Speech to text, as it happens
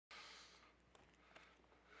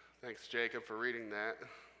Thanks, Jacob, for reading that.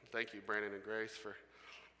 Thank you, Brandon and Grace, for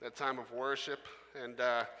that time of worship. And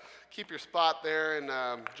keep your spot there in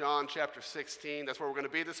John chapter 16. That's where we're going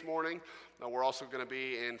to be this morning. We're also going to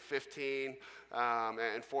be in 15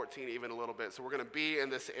 and 14 even a little bit. So we're going to be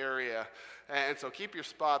in this area. And so keep your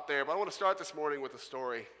spot there. But I want to start this morning with a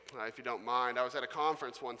story, if you don't mind. I was at a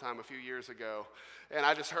conference one time a few years ago, and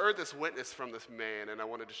I just heard this witness from this man, and I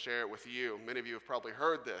wanted to share it with you. Many of you have probably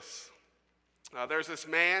heard this. There's this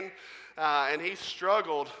man, and he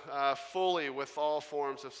struggled fully with all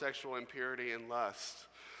forms of sexual impurity and lust.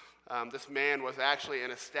 This man was actually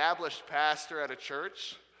an established pastor at a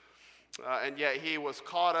church, and yet he was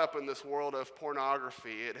caught up in this world of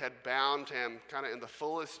pornography. It had bound him kind of in the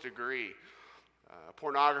fullest degree.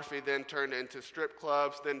 Pornography then turned into strip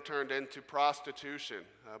clubs, then turned into prostitution,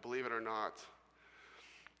 believe it or not.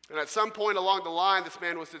 And at some point along the line, this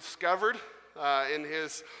man was discovered in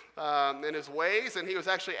his ways, and he was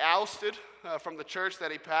actually ousted from the church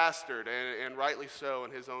that he pastored, and rightly so.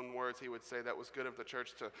 In his own words, he would say that was good of the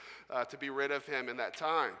church to be rid of him in that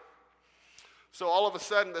time. So all of a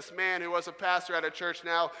sudden, this man who was a pastor at a church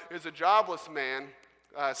now is a jobless man,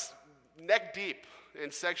 neck deep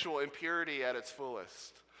in sexual impurity at its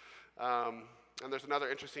fullest. And there's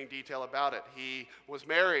another interesting detail about it. He was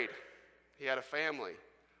married. He had a family.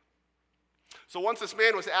 So once this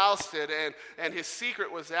man was ousted and his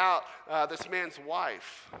secret was out, this man's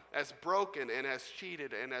wife, as broken and as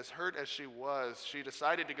cheated and as hurt as she was, she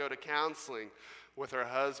decided to go to counseling with her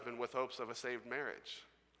husband with hopes of a saved marriage.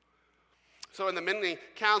 So in the many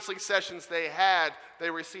counseling sessions they had, they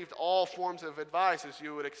received all forms of advice, as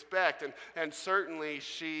you would expect, and certainly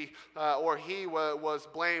she or he was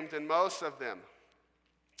blamed in most of them.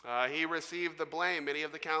 He received the blame. Many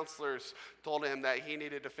of the counselors told him that he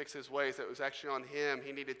needed to fix his ways. That it was actually on him.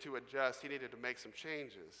 He needed to adjust. He needed to make some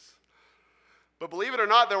changes. But believe it or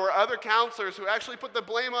not, there were other counselors who actually put the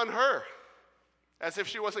blame on her, as if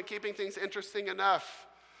she wasn't keeping things interesting enough.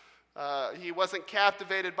 He wasn't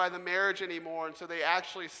captivated by the marriage anymore, and so they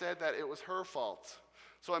actually said that it was her fault.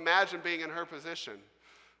 So imagine being in her position.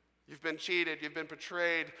 You've been cheated. You've been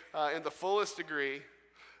betrayed in the fullest degree.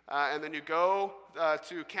 And then you go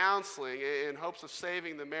to counseling in hopes of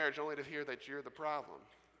saving the marriage, only to hear that you're the problem.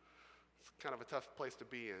 It's kind of a tough place to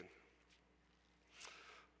be in.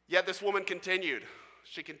 Yet this woman continued.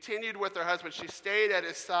 She continued with her husband. She stayed at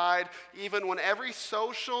his side, even when every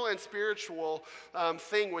social and spiritual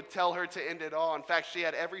thing would tell her to end it all. In fact, she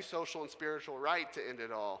had every social and spiritual right to end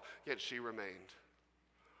it all, yet she remained.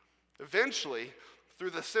 Eventually, through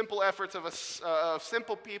the simple efforts of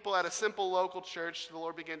simple people at a simple local church, the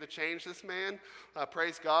Lord began to change this man.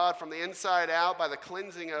 Praise God, from the inside out, by the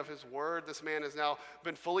cleansing of his word, this man has now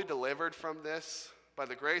been fully delivered from this. By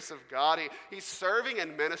the grace of God, he's serving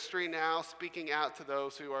in ministry now, speaking out to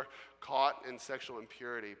those who are caught in sexual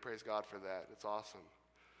impurity. Praise God for that. It's awesome.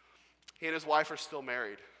 He and his wife are still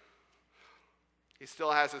married. He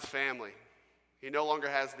still has his family. He no longer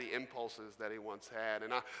has the impulses that he once had.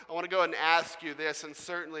 And I want to go ahead and ask you this, and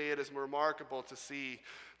certainly it is remarkable to see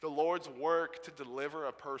the Lord's work to deliver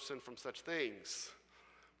a person from such things.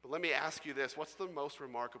 But let me ask you this, what's the most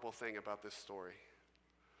remarkable thing about this story?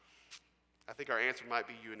 I think our answer might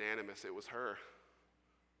be unanimous. It was her.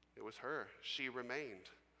 It was her. She remained.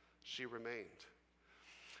 She remained.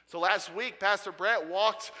 So last week, Pastor Brett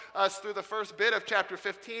walked us through the first bit of chapter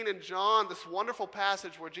 15 in John, this wonderful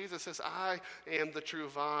passage where Jesus says, I am the true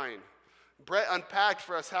vine. Brett unpacked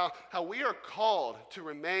for us how we are called to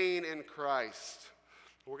remain in Christ.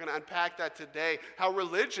 We're going to unpack that today, how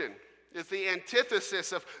religion is the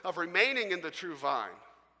antithesis of remaining in the true vine.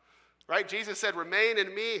 Right? Jesus said, remain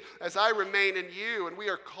in me as I remain in you. And we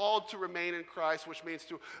are called to remain in Christ, which means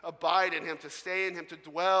to abide in him, to stay in him, to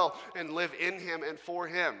dwell and live in him and for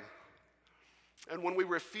him. And when we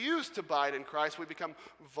refuse to abide in Christ, we become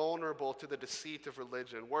vulnerable to the deceit of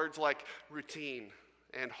religion. Words like routine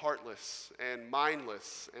and heartless and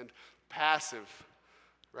mindless and passive,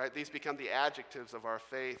 right? These become the adjectives of our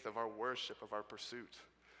faith, of our worship, of our pursuit,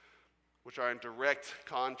 which are in direct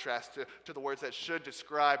contrast to the words that should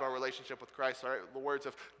describe our relationship with Christ, right? The words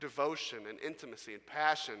of devotion and intimacy and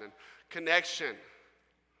passion and connection.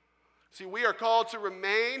 See, we are called to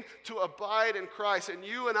remain, to abide in Christ, and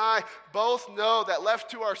you and I both know that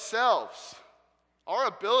left to ourselves, our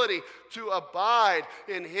ability to abide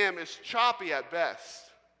in him is choppy at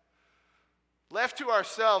best. Left to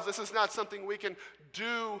ourselves, this is not something we can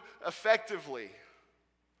do effectively.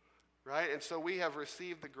 Right? And so we have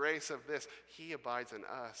received the grace of this. He abides in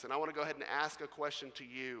us. And I want to go ahead and ask a question to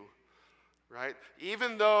you. Right?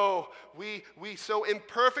 Even though we so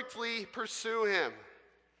imperfectly pursue him,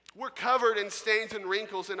 We're covered in stains and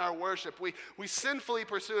wrinkles in our worship. We sinfully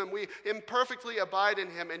pursue him. We imperfectly abide in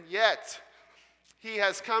him. And yet, he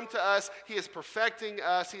has come to us. He is perfecting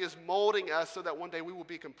us. He is molding us so that one day we will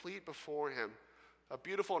be complete before him. A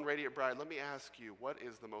beautiful and radiant bride. Let me ask you, what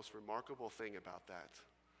is the most remarkable thing about that?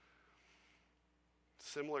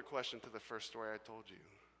 Similar question to the first story I told you.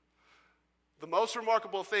 The most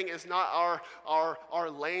remarkable thing is not our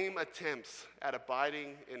lame attempts at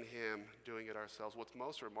abiding in him, doing it ourselves. What's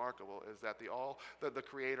most remarkable is that the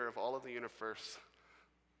creator of all of the universe,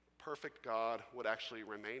 perfect God, would actually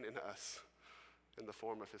remain in us in the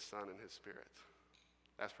form of his Son and his Spirit.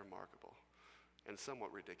 That's remarkable and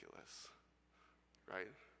somewhat ridiculous, right?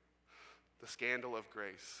 The scandal of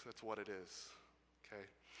grace, that's what it is, okay?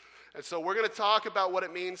 And so we're going to talk about what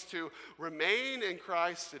it means to remain in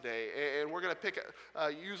Christ today. And we're going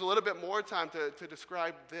to use a little bit more time to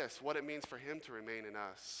describe this, what it means for him to remain in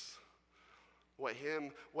us. What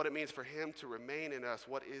it means for him to remain in us.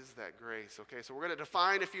 What is that grace? Okay, so we're going to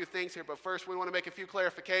define a few things here, but first we want to make a few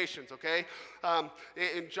clarifications, okay?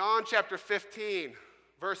 In John chapter 15,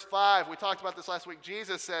 verse 5, we talked about this last week.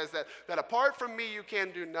 Jesus says that apart from me you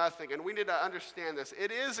can do nothing, and we need to understand this.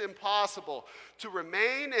 It is impossible to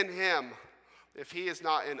remain in him if he is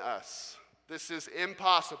not in us. This is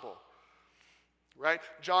impossible, right?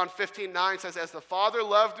 John 15:9 says, as the Father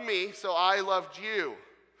loved me, so I loved you.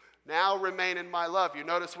 Now remain in my love. You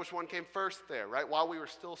notice which one came first there, right? While we were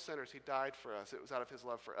still sinners, he died for us. It was out of his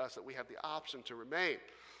love for us that we had the option to remain.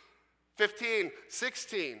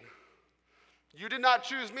 15:16. You did not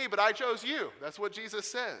choose me, but I chose you. That's what Jesus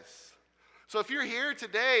says. So if you're here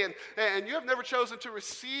today and you have never chosen to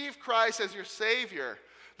receive Christ as your Savior,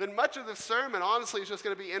 then much of the sermon, honestly, is just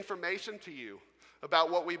going to be information to you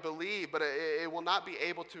about what we believe, but it will not be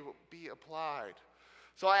able to be applied.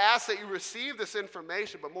 So I ask that you receive this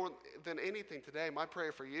information, but more than anything today, my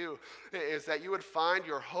prayer for you is that you would find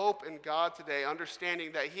your hope in God today,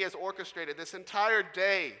 understanding that he has orchestrated this entire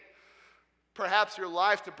day, perhaps your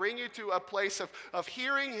life, to bring you to a place of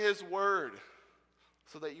hearing his word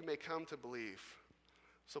so that you may come to believe.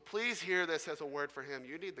 So please hear this as a word for him.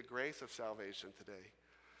 You need the grace of salvation today.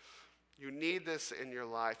 You need this in your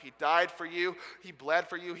life. He died for you. He bled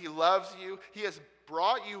for you. He loves you. He has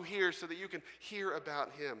brought you here so that you can hear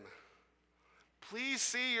about him. Please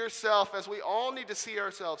see yourself, as we all need to see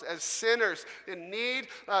ourselves, as sinners in need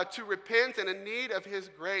to repent and in need of his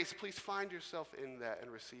grace. Please find yourself in that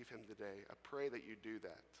and receive him today. I pray that you do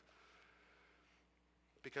that.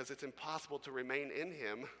 Because it's impossible to remain in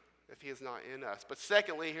him if he is not in us. But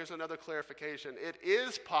secondly, here's another clarification. It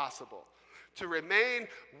is possible to remain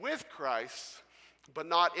with Christ, but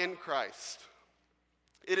not in Christ.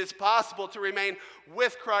 It is possible to remain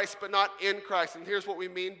with Christ, but not in Christ. And here's what we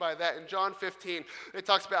mean by that. In John 15, it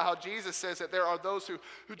talks about how Jesus says that there are those who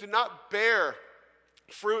do not bear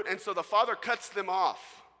fruit, and so the Father cuts them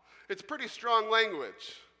off. It's pretty strong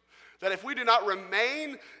language. That if we do not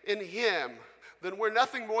remain in him, then we're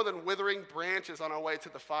nothing more than withering branches on our way to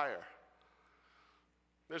the fire.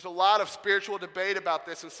 There's a lot of spiritual debate about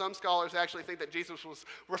this, and some scholars actually think that Jesus was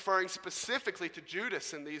referring specifically to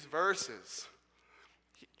Judas in these verses.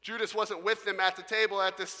 Judas wasn't with them at the table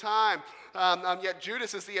at this time, yet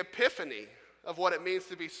Judas is the epiphany of what it means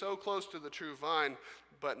to be so close to the true vine,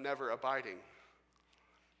 but never abiding.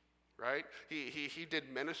 Right? He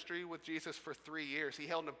did ministry with Jesus for 3 years. He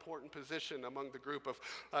held an important position among the group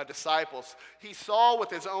of disciples. He saw with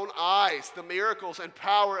his own eyes the miracles and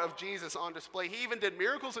power of Jesus on display. He even did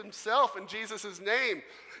miracles himself in Jesus' name.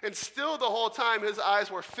 And still the whole time his eyes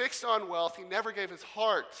were fixed on wealth. He never gave his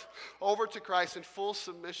heart over to Christ in full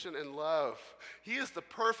submission and love. He is the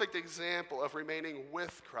perfect example of remaining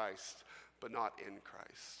with Christ, but not in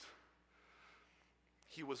Christ.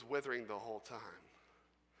 He was withering the whole time.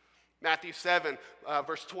 Matthew 7,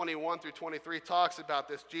 verse 21 through 23 talks about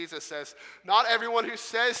this. Jesus says, not everyone who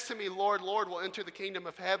says to me, Lord, Lord, will enter the kingdom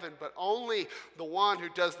of heaven, but only the one who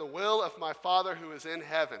does the will of my Father who is in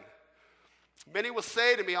heaven. Many will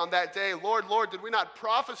say to me on that day, Lord, Lord, did we not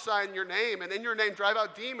prophesy in your name, and in your name drive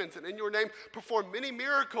out demons, and in your name perform many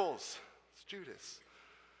miracles? It's Judas.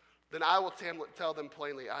 Then I will tell them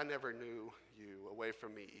plainly, I never knew you. Away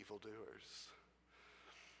from me, evildoers.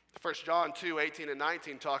 1 John 2, 18 and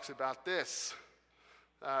 19 talks about this.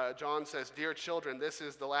 John says, dear children, this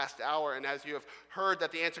is the last hour, and as you have heard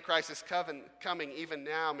that the Antichrist is coming, even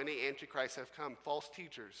now many Antichrists have come, false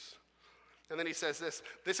teachers. And then he says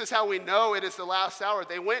this is how we know it is the last hour.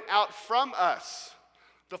 They went out from us.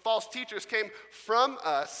 The false teachers came from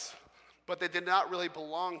us, but they did not really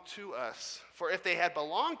belong to us. For if they had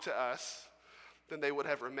belonged to us, then they would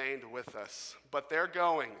have remained with us. But they're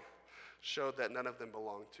going. showed that none of them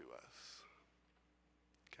belonged to us.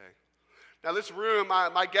 Okay. Now this room,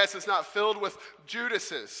 my guess, is not filled with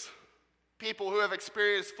Judases, people who have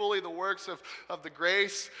experienced fully the works of the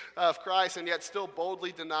grace of Christ and yet still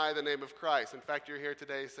boldly deny the name of Christ. In fact, you're here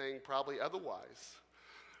today saying probably otherwise.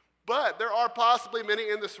 But there are possibly many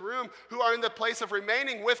in this room who are in the place of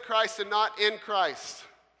remaining with Christ and not in Christ.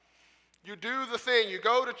 You do the thing. You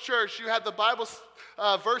go to church. You have the Bible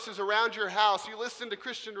verses around your house. You listen to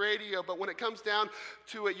Christian radio. But when it comes down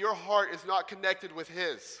to it, your heart is not connected with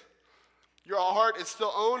His. Your heart is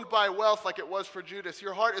still owned by wealth like it was for Judas.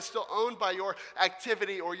 Your heart is still owned by your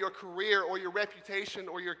activity or your career or your reputation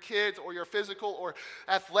or your kids or your physical or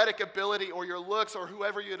athletic ability or your looks or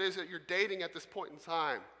whoever it is that you're dating at this point in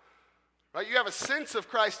time. Right? You have a sense of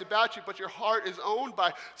Christ about you, but your heart is owned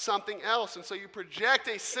by something else. And so you project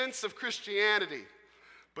a sense of Christianity,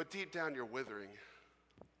 but deep down you're withering.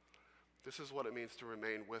 This is what it means to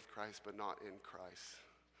remain with Christ, but not in Christ.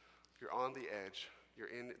 You're on the edge. You're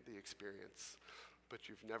in the experience, but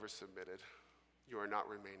you've never submitted. You are not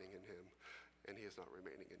remaining in Him, and He is not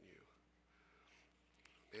remaining in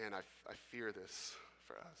you. Man, I fear this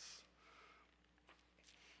for us.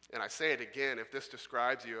 And I say it again, if this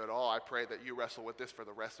describes you at all, I pray that you wrestle with this for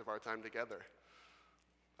the rest of our time together.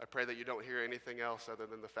 I pray that you don't hear anything else other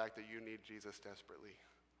than the fact that you need Jesus desperately,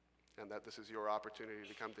 and that this is your opportunity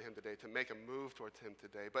to come to Him today, to make a move towards Him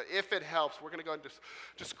today. But if it helps, we're going to go and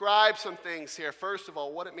describe some things here. First of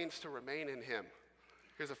all, what it means to remain in Him.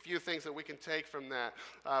 Here's a few things that we can take from that,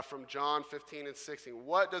 from John 15 and 16.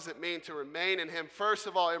 What does it mean to remain in Him? First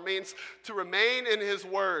of all, it means to remain in His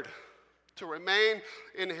Word. To remain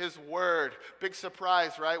in His Word. Big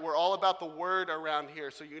surprise, right? We're all about the Word around here,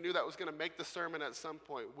 so you knew that was going to make the sermon at some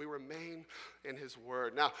point. We remain in His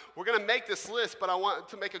Word. Now, we're going to make this list, but I want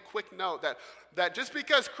to make a quick note that just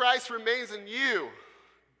because Christ remains in you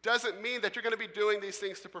doesn't mean that you're going to be doing these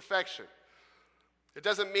things to perfection. It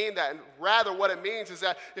doesn't mean that. And rather, what it means is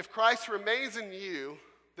that if Christ remains in you,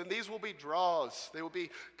 then these will be draws. They will be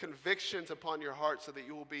convictions upon your heart so that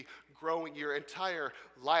you will be growing your entire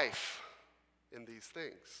life in these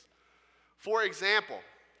things. For example,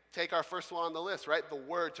 take our first one on the list, right? The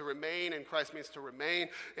Word. To remain in Christ means to remain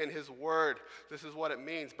in His Word. This is what it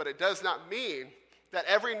means. But it does not mean that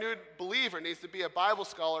every new believer needs to be a Bible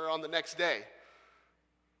scholar on the next day.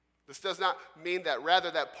 This does not mean that.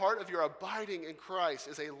 Rather, that part of your abiding in Christ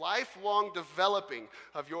is a lifelong developing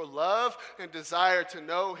of your love and desire to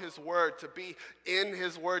know His Word, to be in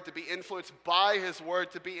His Word, to be influenced by His Word,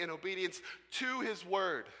 to be in obedience to His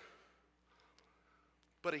Word.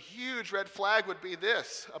 But a huge red flag would be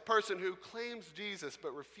this: a person who claims Jesus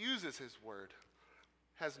but refuses His Word,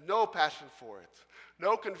 has no passion for it,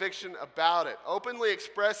 no conviction about it, openly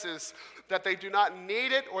expresses that they do not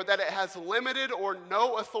need it or that it has limited or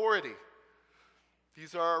no authority.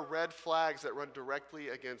 These are red flags that run directly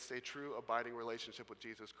against a true abiding relationship with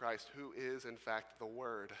Jesus Christ, who is, in fact, the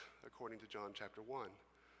Word, according to John chapter 1.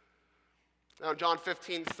 Now, in John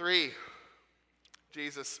 15:3,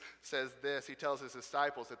 Jesus says this. He tells His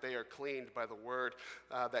disciples that they are cleaned by the word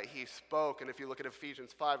that He spoke. And if you look at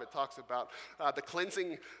Ephesians 5, it talks about the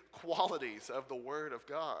cleansing qualities of the Word of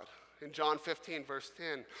God. In John 15, verse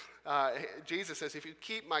 10, Jesus says, if you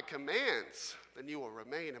keep my commands, then you will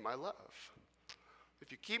remain in my love.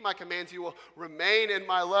 If you keep my commands, you will remain in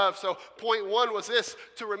my love. So point one was this: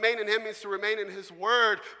 to remain in Him means to remain in His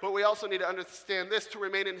Word, but we also need to understand this: to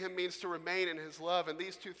remain in Him means to remain in His love. And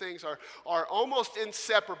these two things are almost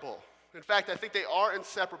inseparable. In fact, I think they are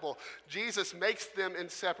inseparable. Jesus makes them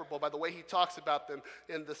inseparable by the way He talks about them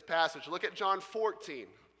in this passage. Look at John 14,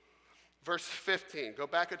 verse 15. Go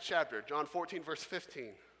back a chapter. John 14, verse 15.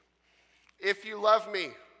 If you love me,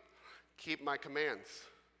 keep my commands.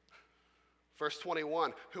 Verse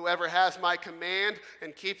 21, whoever has my command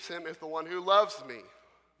and keeps him is the one who loves me.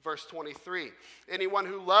 Verse 23, anyone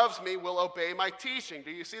who loves me will obey my teaching.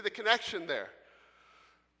 Do you see the connection there?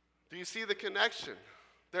 Do you see the connection?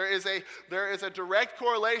 There is a direct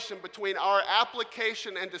correlation between our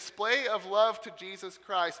application and display of love to Jesus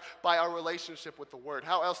Christ by our relationship with the Word.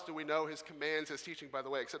 How else do we know His commands, His teaching, by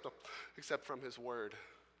the way, except from His Word?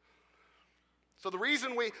 So the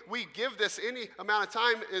reason we give this any amount of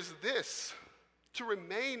time is this: to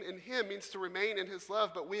remain in Him means to remain in His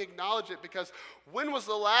love, but we acknowledge it because when was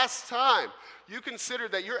the last time you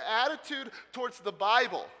considered that your attitude towards the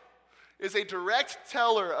Bible is a direct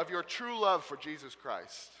teller of your true love for Jesus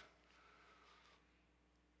Christ?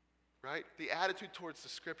 right? The attitude towards the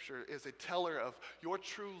Scripture is a teller of your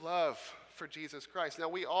true love for Jesus Christ. Now,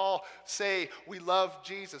 we all say we love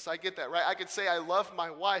Jesus. I get that, right? I could say I love my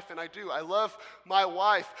wife, and I do. I love my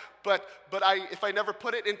wife, but if I never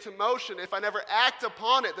put it into motion, if I never act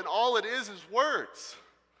upon it, then all it is words.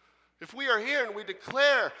 If we are here and we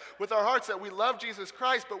declare with our hearts that we love Jesus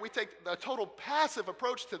Christ, but we take a total passive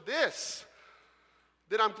approach to this,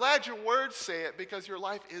 then I'm glad your words say it, because your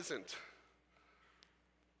life isn't.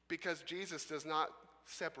 Because Jesus does not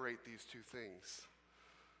separate these two things.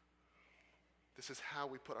 This is how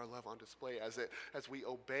we put our love on display, as we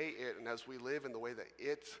obey it and as we live in the way that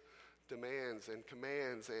it demands and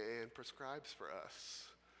commands and prescribes for us.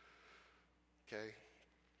 Okay?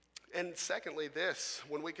 And secondly, this,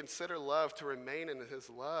 when we consider love to remain in his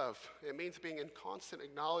love, it means being in constant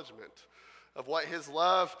acknowledgement of what his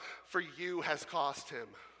love for you has cost him.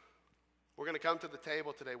 We're going to come to the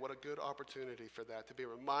table today. What a good opportunity for that, to be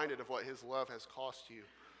reminded of what his love has cost you.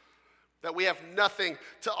 That we have nothing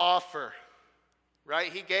to offer,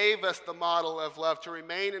 right? He gave us the model of love. To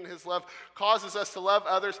remain in his love causes us to love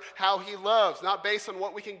others how he loves, not based on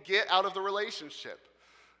what we can get out of the relationship.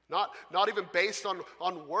 Not even based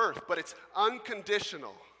on worth, but it's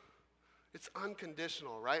unconditional. It's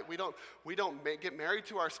unconditional, right? We don't get married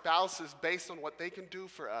to our spouses based on what they can do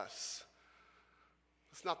for us.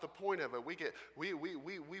 That's not the point of it. We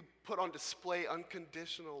put on display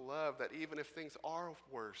unconditional love, that even if things are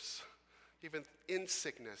worse, even in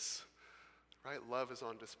sickness, right? Love is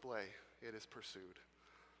on display. It is pursued.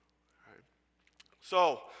 Right?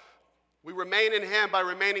 So, we remain in him by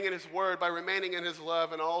remaining in his word, by remaining in his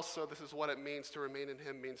love, and also this is what it means to remain in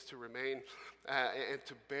him, means to remain and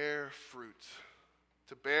to bear fruit.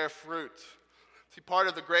 To bear fruit. See, part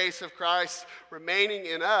of the grace of Christ remaining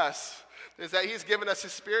in us is that he's given us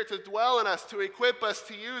his Spirit to dwell in us, to equip us,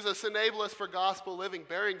 to use us, enable us for gospel living.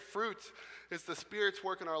 Bearing fruit is the Spirit's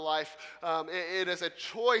work in our life. It is a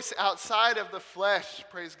choice outside of the flesh,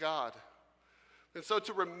 praise God. And so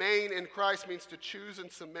to remain in Christ means to choose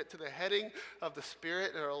and submit to the heading of the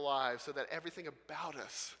Spirit in our lives, so that everything about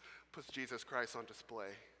us puts Jesus Christ on display.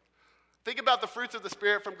 Think about the fruits of the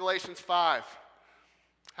Spirit from Galatians 5.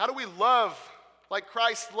 How do we love like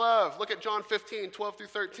Christ loved? Look at John 15, 12 through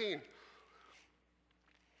 13.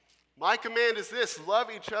 My command is this: love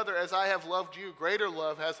each other as I have loved you. Greater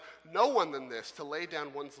love has no one than this, to lay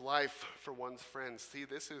down one's life for one's friends. See,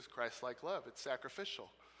 this is Christ-like love. It's sacrificial.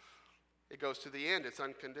 It goes to the end. It's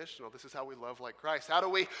unconditional. This is how we love like Christ. How do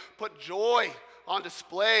we put joy on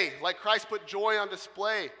display like Christ put joy on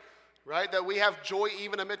display, right? That we have joy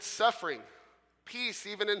even amidst suffering. Peace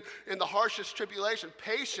even in the harshest tribulation.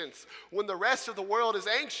 Patience when the rest of the world is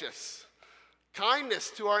anxious.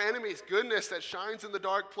 Kindness to our enemies. Goodness that shines in the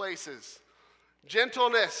dark places.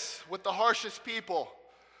 Gentleness with the harshest people.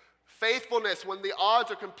 Faithfulness when the odds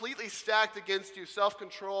are completely stacked against you.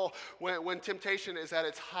 Self-control when temptation is at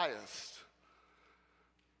its highest.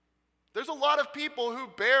 There's a lot of people who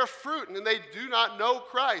bear fruit and they do not know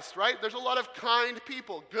Christ, right? There's a lot of kind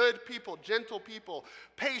people, good people, gentle people,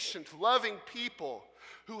 patient, loving people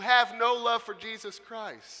who have no love for Jesus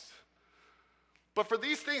Christ. But for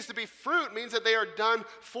these things to be fruit means that they are done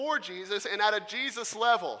for Jesus and at a Jesus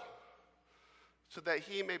level, so that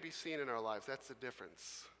he may be seen in our lives. That's the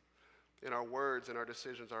difference. In our words, in our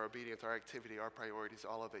decisions, our obedience, our activity, our priorities,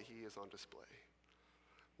 all of it, he is on display.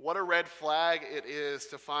 What a red flag it is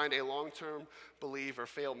to find a long-term believer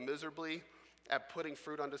fail miserably at putting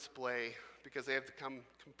fruit on display because they have become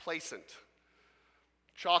complacent,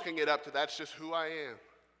 chalking it up to that's just who I am.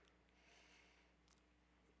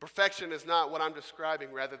 Perfection is not what I'm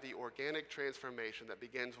describing, rather the organic transformation that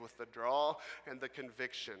begins with the draw and the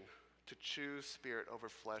conviction to choose spirit over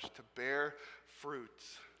flesh, to bear fruit.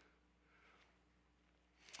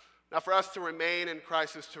 Now, for us to remain in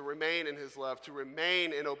Christ is to remain in his love, to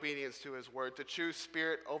remain in obedience to his word, to choose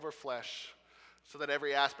spirit over flesh, so that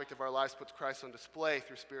every aspect of our lives puts Christ on display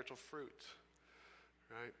through spiritual fruit.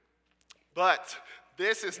 Right? But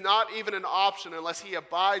this is not even an option unless he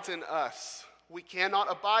abides in us. We cannot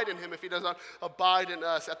abide in him if he does not abide in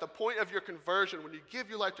us. At the point of your conversion, when you give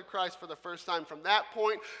your life to Christ for the first time, from that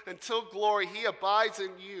point until glory, he abides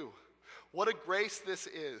in you. What a grace this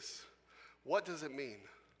is. What does it mean?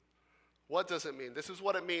 What does it mean? This is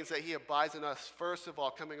what it means that he abides in us. First of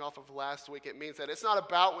all, coming off of last week, it means that it's not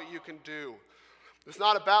about what you can do. It's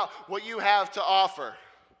not about what you have to offer.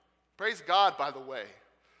 Praise God, by the way.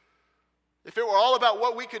 If it were all about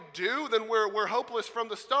what we could do, then we're hopeless from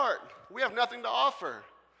the start. We have nothing to offer.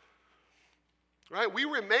 Right? We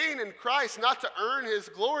remain in Christ not to earn his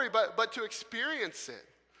glory, but to experience it.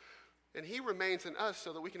 And he remains in us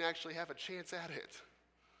so that we can actually have a chance at it.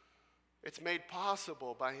 It's made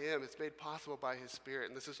possible by him. It's made possible by his Spirit.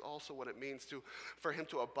 And this is also what it means for him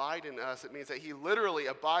to abide in us. It means that he literally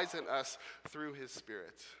abides in us through his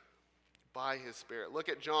Spirit, by his Spirit. Look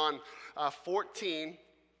at John 14,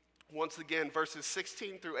 once again, verses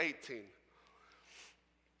 16 through 18.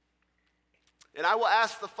 And I will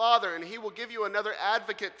ask the Father, and he will give you another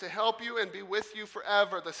advocate to help you and be with you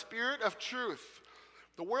forever, the Spirit of truth.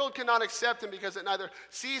 The world cannot accept him because it neither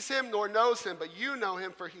sees him nor knows him, but you know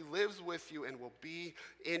him, for he lives with you and will be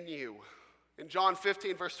in you. In John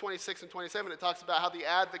 15, verse 26 and 27, it talks about how the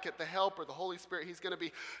advocate, the helper, the Holy Spirit, he's going to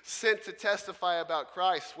be sent to testify about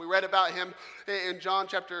Christ. We read about him in John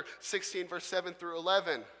chapter 16, verse 7 through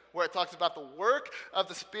 11, where it talks about the work of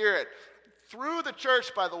the Spirit. Through the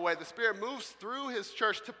church, by the way, the Spirit moves through his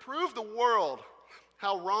church to prove the world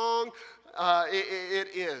how wrong it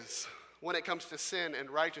is when it comes to sin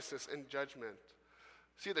and righteousness and judgment.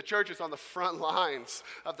 See, the church is on the front lines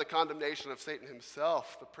of the condemnation of Satan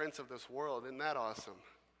himself, the prince of this world. Isn't that awesome?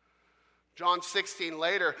 John 16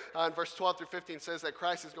 later, in verse 12 through 15, says that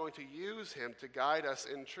Christ is going to use him to guide us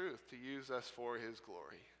in truth, to use us for his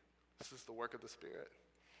glory. This is the work of the Spirit.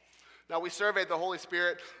 Now, we surveyed the Holy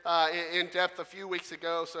Spirit in depth a few weeks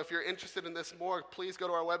ago, so if you're interested in this more, please go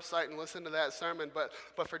to our website and listen to that sermon. But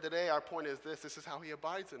for today, our point is this. This is how he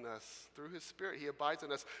abides in us. Through his Spirit, he abides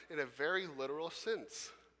in us in a very literal sense.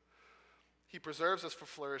 He preserves us for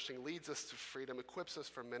flourishing, leads us to freedom, equips us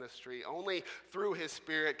for ministry. Only through his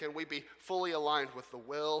Spirit can we be fully aligned with the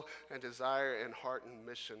will and desire and heart and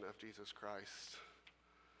mission of Jesus Christ.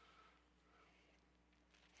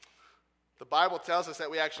 The Bible tells us that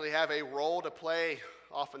we actually have a role to play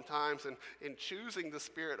oftentimes in choosing the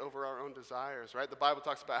Spirit over our own desires, right? The Bible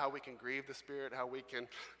talks about how we can grieve the Spirit, how we can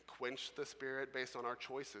quench the Spirit based on our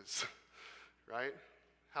choices, right?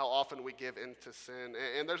 How often we give in to sin.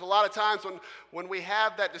 And there's a lot of times when we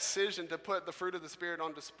have that decision to put the fruit of the Spirit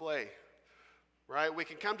on display, right? We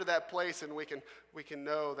can come to that place and we can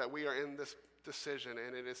know that we are in this decision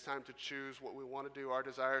and it is time to choose what we want to do, our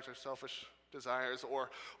desires, our selfish desires, or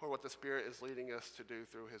what the Spirit is leading us to do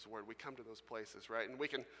through his word. We come to those places, right? And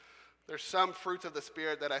there's some fruits of the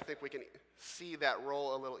Spirit that I think we can see that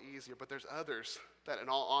role a little easier, but there's others that, in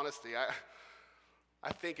all honesty,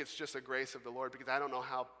 I think it's just a grace of the Lord, because I don't know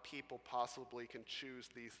how people possibly can choose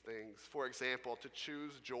these things. For example, to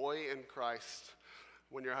choose joy in Christ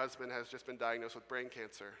when your husband has just been diagnosed with brain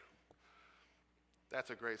cancer. That's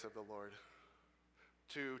a grace of the Lord.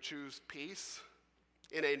 To choose peace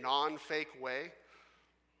in a non-fake way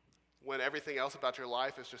when everything else about your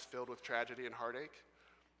life is just filled with tragedy and heartache.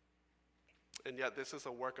 And yet this is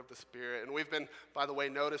a work of the Spirit. And we've been, by the way,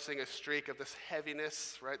 noticing a streak of this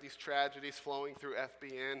heaviness, right? These tragedies flowing through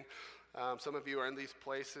FBN. Some of you are in these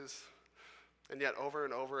places. And yet over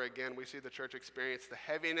and over again, we see the church experience the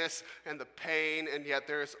heaviness and the pain, and yet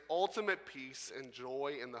there is ultimate peace and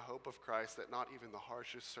joy in the hope of Christ that not even the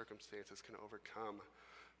harshest circumstances can overcome.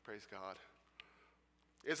 Praise God.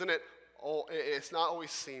 Isn't it? It's not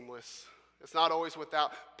always seamless. It's not always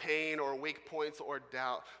without pain or weak points or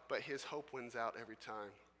doubt, but his hope wins out every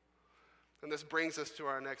time. And this brings us to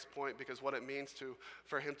our next point, because what it means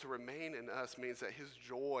for him to remain in us means that his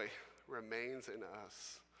joy remains in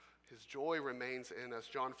us. His joy remains in us.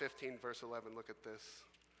 John 15, verse 11, look at this.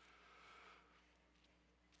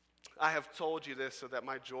 I have told you this so that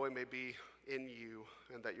my joy may be in you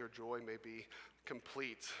and that your joy may be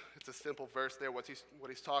complete. It's a simple verse there. What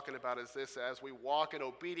he's talking about is this: as we walk in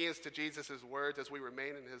obedience to Jesus' words, as we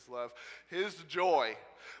remain in his love, his joy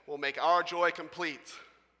will make our joy complete.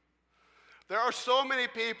 There are so many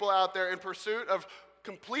people out there in pursuit of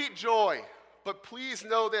complete joy, but please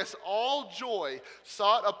know this: all joy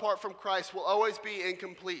sought apart from Christ will always be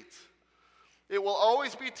incomplete. It will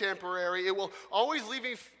always be temporary. It will always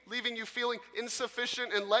leaving you feeling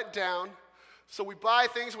insufficient and let down. So we buy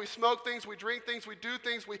things, we smoke things, we drink things, we do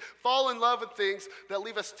things, we fall in love with things that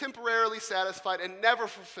leave us temporarily satisfied and never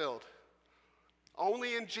fulfilled.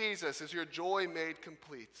 Only in Jesus is your joy made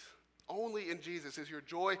complete. Only in Jesus is your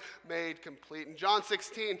joy made complete. In John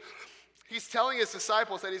 16, he's telling his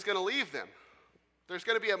disciples that he's going to leave them. There's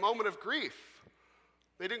going to be a moment of grief.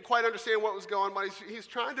 They didn't quite understand what was going on. He's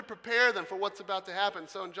trying to prepare them for what's about to happen.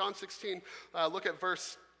 So in John 16, look at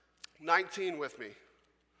verse 19 with me.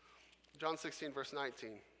 John 16, verse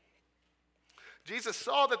 19. Jesus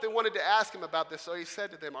saw that they wanted to ask him about this, so he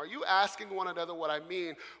said to them, "Are you asking one another what I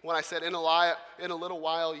mean when I said, in a little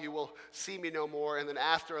while you will see me no more, and then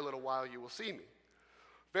after a little while you will see me?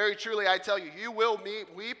 Very truly I tell you, you will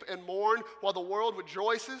weep and mourn while the world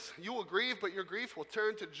rejoices. You will grieve, but your grief will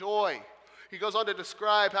turn to joy." He goes on to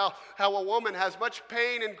describe how a woman has much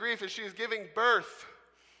pain and grief as she is giving birth.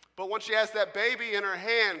 But when she has that baby in her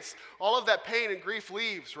hands, all of that pain and grief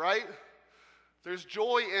leaves, right? There's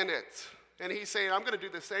joy in it. And he's saying, I'm going to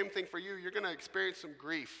do the same thing for you. You're going to experience some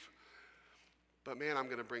grief. But man, I'm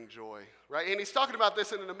going to bring joy, right? And he's talking about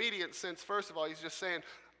this in an immediate sense. First of all, he's just saying,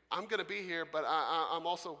 I'm going to be here, but I'm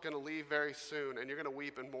also going to leave very soon. And you're going to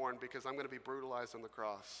weep and mourn because I'm going to be brutalized on the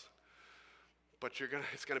cross. But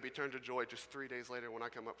it's going to be turned to joy just 3 days later when I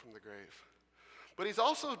come up from the grave. But he's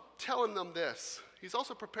also telling them this. He's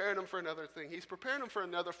also preparing them for another thing. He's preparing them for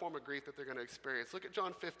another form of grief that they're going to experience. Look at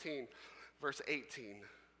John 15, verse 18.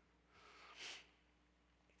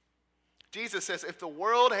 Jesus says, if the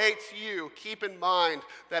world hates you, keep in mind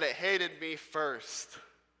that it hated me first.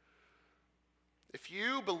 If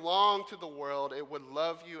you belong to the world, it would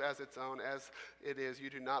love you as its own. As it is, you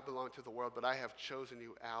do not belong to the world, but I have chosen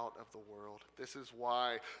you out of the world. This is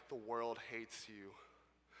why the world hates you.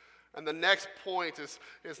 And the next point is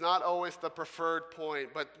not always the preferred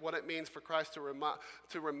point, but what it means for Christ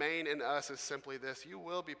to remain in us is simply this. You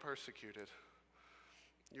will be persecuted.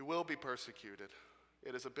 You will be persecuted.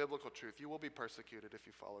 It is a biblical truth. You will be persecuted if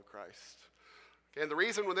you follow Christ. Okay, and the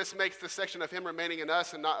reason when this makes this section of him remaining in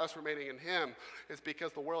us and not us remaining in him is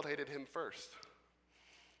because the world hated him first.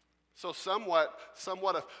 So somewhat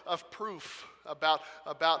of proof about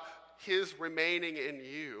his remaining in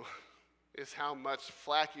you is how much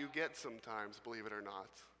flack you get sometimes, believe it or not.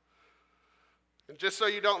 And just so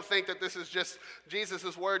you don't think that this is just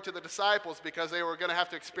Jesus' word to the disciples because they were going to have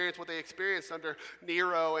to experience what they experienced under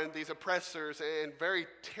Nero and these oppressors and very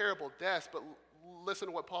terrible deaths, but listen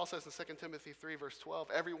to what Paul says in 2 Timothy 3, verse 12.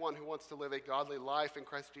 Everyone who wants to live a godly life in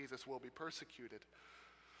Christ Jesus will be persecuted.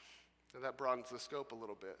 And that broadens the scope a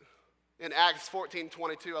little bit. In Acts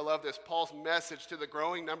 14:22, I love this. Paul's message to the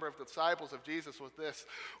growing number of disciples of Jesus was this.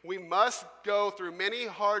 We must go through many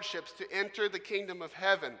hardships to enter the kingdom of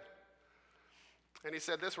heaven. And he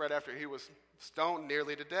said this right after he was stoned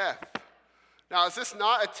nearly to death. Now, is this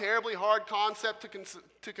not a terribly hard concept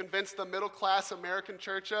to convince the middle-class American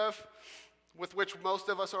church of, with which most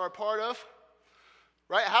of us are a part of?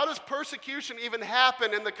 Right? How does persecution even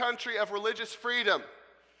happen in the country of religious freedom?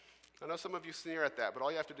 I know some of you sneer at that, but all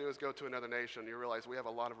you have to do is go to another nation and you realize we have a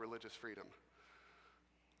lot of religious freedom.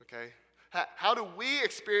 Okay? How do we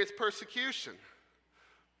experience persecution?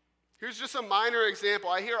 Here's just a minor example.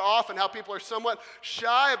 I hear often how people are somewhat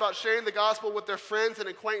shy about sharing the gospel with their friends and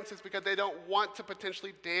acquaintances because they don't want to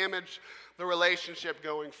potentially damage the relationship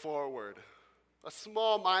going forward. A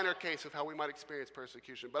small, minor case of how we might experience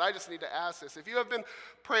persecution. But I just need to ask this. If you have been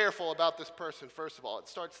prayerful about this person, first of all, it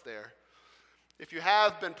starts there. If you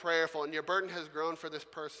have been prayerful and your burden has grown for this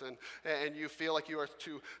person and you feel like you are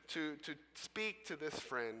to speak to this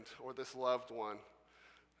friend or this loved one,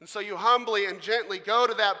 and so you humbly and gently go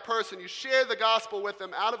to that person, you share the gospel with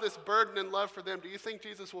them out of this burden and love for them, do you think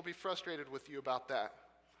Jesus will be frustrated with you about that?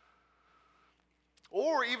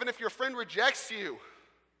 Or even if your friend rejects you,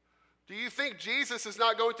 do you think Jesus is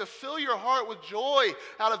not going to fill your heart with joy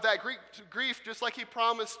out of that grief just like he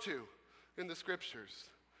promised to in the scriptures?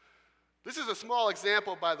 This is a small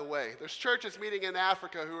example, by the way. There's churches meeting in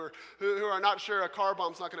Africa who are not sure a car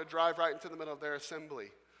bomb's not going to drive right into the middle of their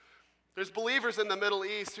assembly. There's believers in the Middle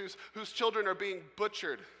East whose children are being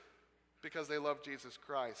butchered because they love Jesus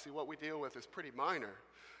Christ. See, what we deal with is pretty minor,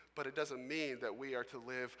 but it doesn't mean that we are to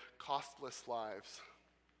live costless lives.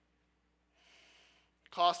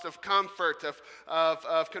 Cost of comfort,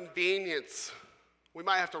 of convenience. We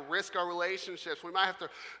might have to risk our relationships. We might have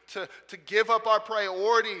to give up our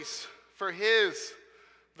priorities for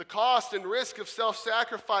the cost and risk of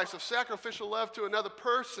self-sacrifice, of sacrificial love to another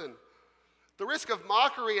person. The risk of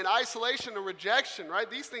mockery and isolation and rejection, right?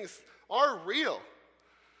 These things are real.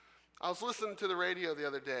 I was listening to the radio the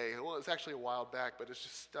other day. Well, it was actually a while back, but it's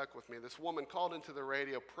just stuck with me. This woman called into the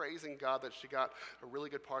radio praising God that she got a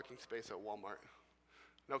really good parking space at Walmart.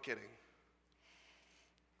 No kidding.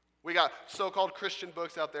 We got so-called Christian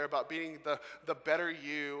books out there about being the better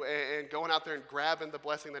you and going out there and grabbing the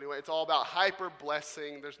blessing that anyway. It's all about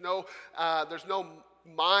hyper-blessing. There's no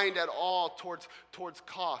mind at all towards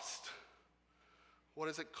cost. What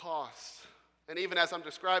does it cost? And even as I'm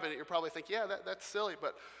describing it, you're probably thinking, yeah, that's silly.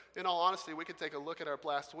 But in all honesty, we could take a look at our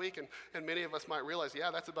last week, and many of us might realize, yeah,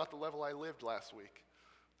 that's about the level I lived last week.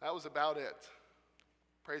 That was about it.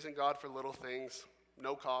 Praising God for little things,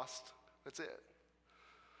 no cost. That's it.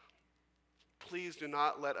 Please do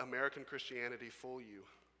not let American Christianity fool you,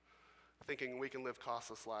 thinking we can live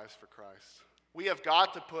costless lives for Christ. We have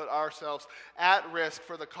got to put ourselves at risk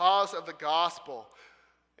for the cause of the gospel.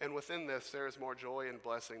 And within this, there is more joy and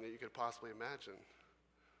blessing that you could possibly imagine.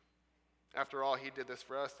 After all, he did this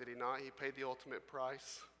for us, did he not? He paid the ultimate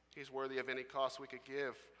price. He's worthy of any cost we could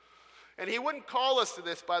give. And he wouldn't call us to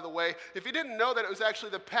this, by the way, if he didn't know that it was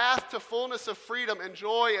actually the path to fullness of freedom and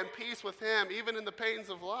joy and peace with him, even in the pains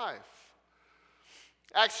of life.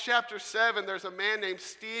 Acts chapter 7, there's a man named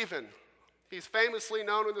Stephen. He's famously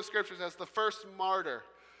known in the scriptures as the first martyr,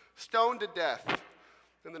 stoned to death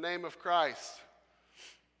in the name of Christ.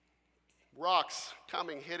 Rocks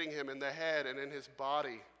coming, hitting him in the head and in his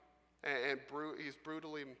body, and he's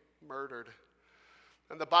brutally murdered.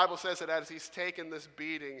 And the Bible says that as he's taken this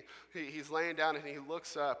beating, he's laying down and he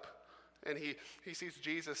looks up and he sees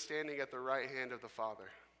Jesus standing at the right hand of the Father.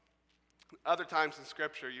 Other times in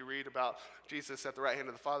Scripture you read about Jesus at the right hand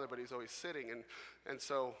of the Father, but he's always sitting. And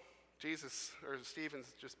so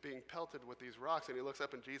Stephen's just being pelted with these rocks, and he looks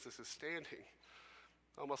up and Jesus is standing.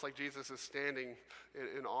 Almost like Jesus is standing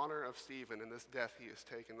in honor of Stephen in this death he has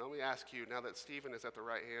taken. Let me ask you, now that Stephen is at the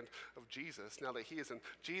right hand of Jesus, now that he is in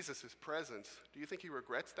Jesus' presence, do you think he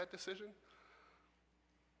regrets that decision?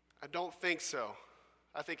 I don't think so.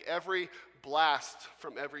 I think every blast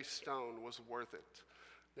from every stone was worth it,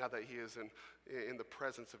 now that he is in the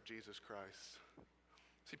presence of Jesus Christ.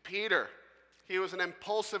 See, Peter, he was an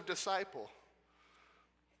impulsive disciple.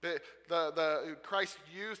 Christ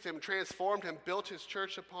used him, transformed him, built his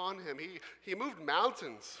church upon him. He moved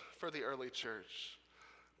mountains for the early church.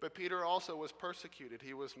 But Peter also was persecuted.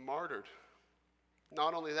 He was martyred.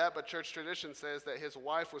 Not only that, but church tradition says that his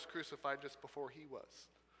wife was crucified just before he was.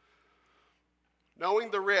 Knowing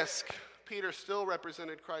the risk, Peter still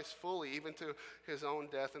represented Christ fully, even to his own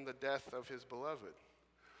death and the death of his beloved.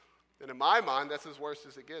 And in my mind, that's as worst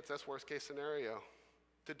as it gets. That's worst case scenario.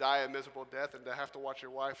 To die a miserable death and to have to watch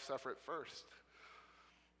your wife suffer it first.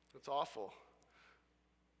 It's awful.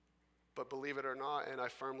 But believe it or not, and I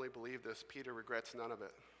firmly believe this, Peter regrets none of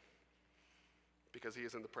it. Because he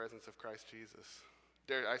is in the presence of Christ Jesus.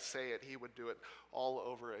 Dare I say it, he would do it all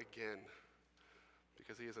over again.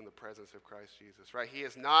 Because he is in the presence of Christ Jesus, right? He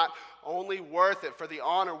is not only worth it for the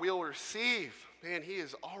honor we'll receive. Man, he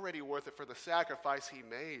is already worth it for the sacrifice he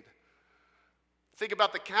made. Think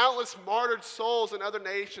about the countless martyred souls in other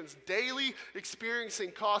nations, daily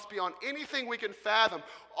experiencing cost beyond anything we can fathom,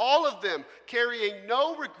 all of them carrying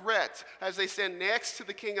no regret as they stand next to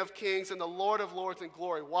the King of Kings and the Lord of Lords in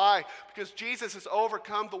glory. Why? Because Jesus has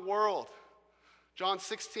overcome the world. John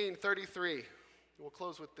 16:33. We'll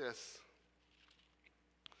close with this.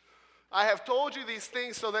 I have told you these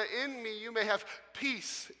things so that in me you may have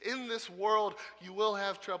peace. In this world you will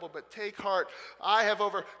have trouble, but take heart. I have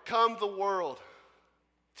overcome the world.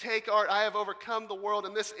 Take heart, I have overcome the world.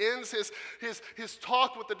 And this ends his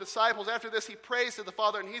talk with the disciples. After this, he prays to the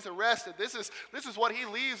Father and he's arrested. This is what he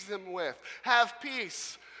leaves them with. Have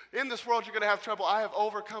peace. In this world you're going to have trouble. I have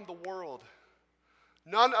overcome the world.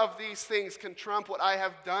 None of these things can trump what I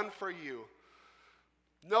have done for you.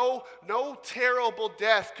 No terrible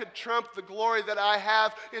death could trump the glory that I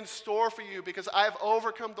have in store for you because I have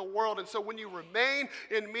overcome the world. And so when you remain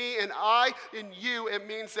in me and I in you, it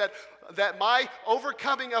means that my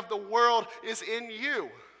overcoming of the world is in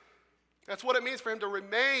you. That's what it means for him to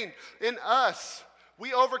remain in us.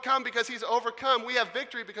 We overcome because he's overcome. We have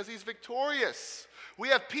victory because he's victorious. We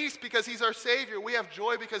have peace because he's our Savior. We have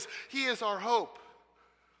joy because he is our hope.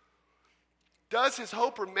 Does his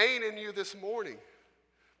hope remain in you this morning?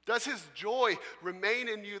 Does his joy remain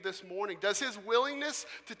in you this morning? Does his willingness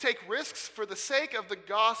to take risks for the sake of the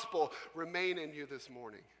gospel remain in you this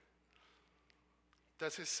morning?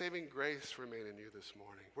 Does his saving grace remain in you this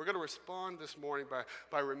morning? We're going to respond this morning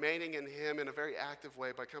by remaining in him in a very active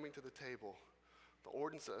way, by coming to the table, the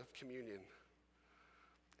ordinance of communion.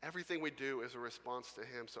 Everything we do is a response to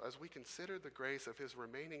him. So as we consider the grace of his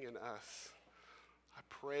remaining in us, I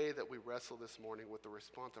pray that we wrestle this morning with the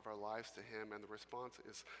response of our lives to him, and the response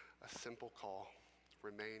is a simple call: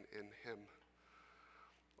 remain in him.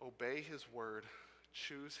 Obey his word,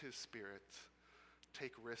 choose his spirit,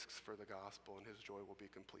 take risks for the gospel, and his joy will be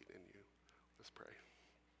complete in you. Let's pray.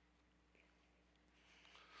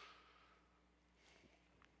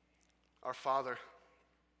 Our Father,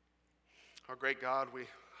 our great God, we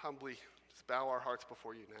humbly just bow our hearts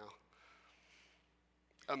before you now.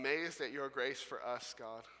 Amazed at your grace for us,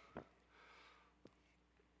 God.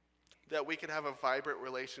 That we can have a vibrant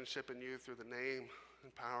relationship in you through the name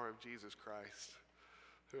and power of Jesus Christ,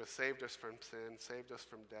 who has saved us from sin, saved us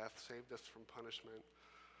from death, saved us from punishment.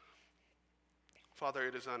 Father,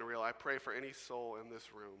 it is unreal. I pray for any soul in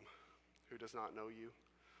this room who does not know you,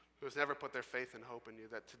 who has never put their faith and hope in you,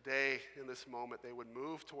 that today, in this moment, they would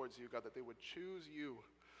move towards you, God, that they would choose you.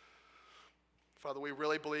 Father, we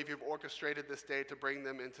really believe you've orchestrated this day to bring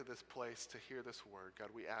them into this place to hear this word. God,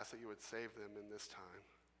 we ask that you would save them in this time.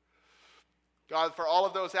 God, for all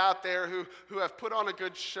of those out there who have put on a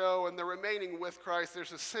good show and they're remaining with Christ,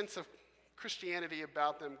 there's a sense of Christianity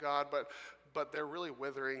about them, God, but they're really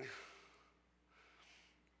withering.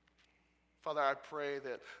 Father, I pray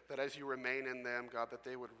that as you remain in them, God, that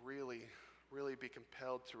they would really be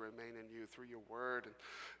compelled to remain in you through your word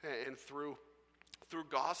and through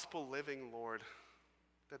gospel living, Lord,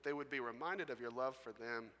 that they would be reminded of your love for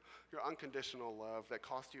them, your unconditional love that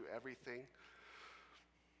cost you everything.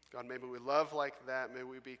 God, maybe we love like that. May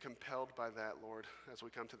we be compelled by that, Lord, as we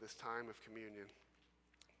come to this time of communion.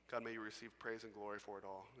 God, may you receive praise and glory for it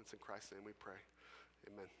all. It's in Christ's name we pray.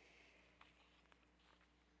 Amen.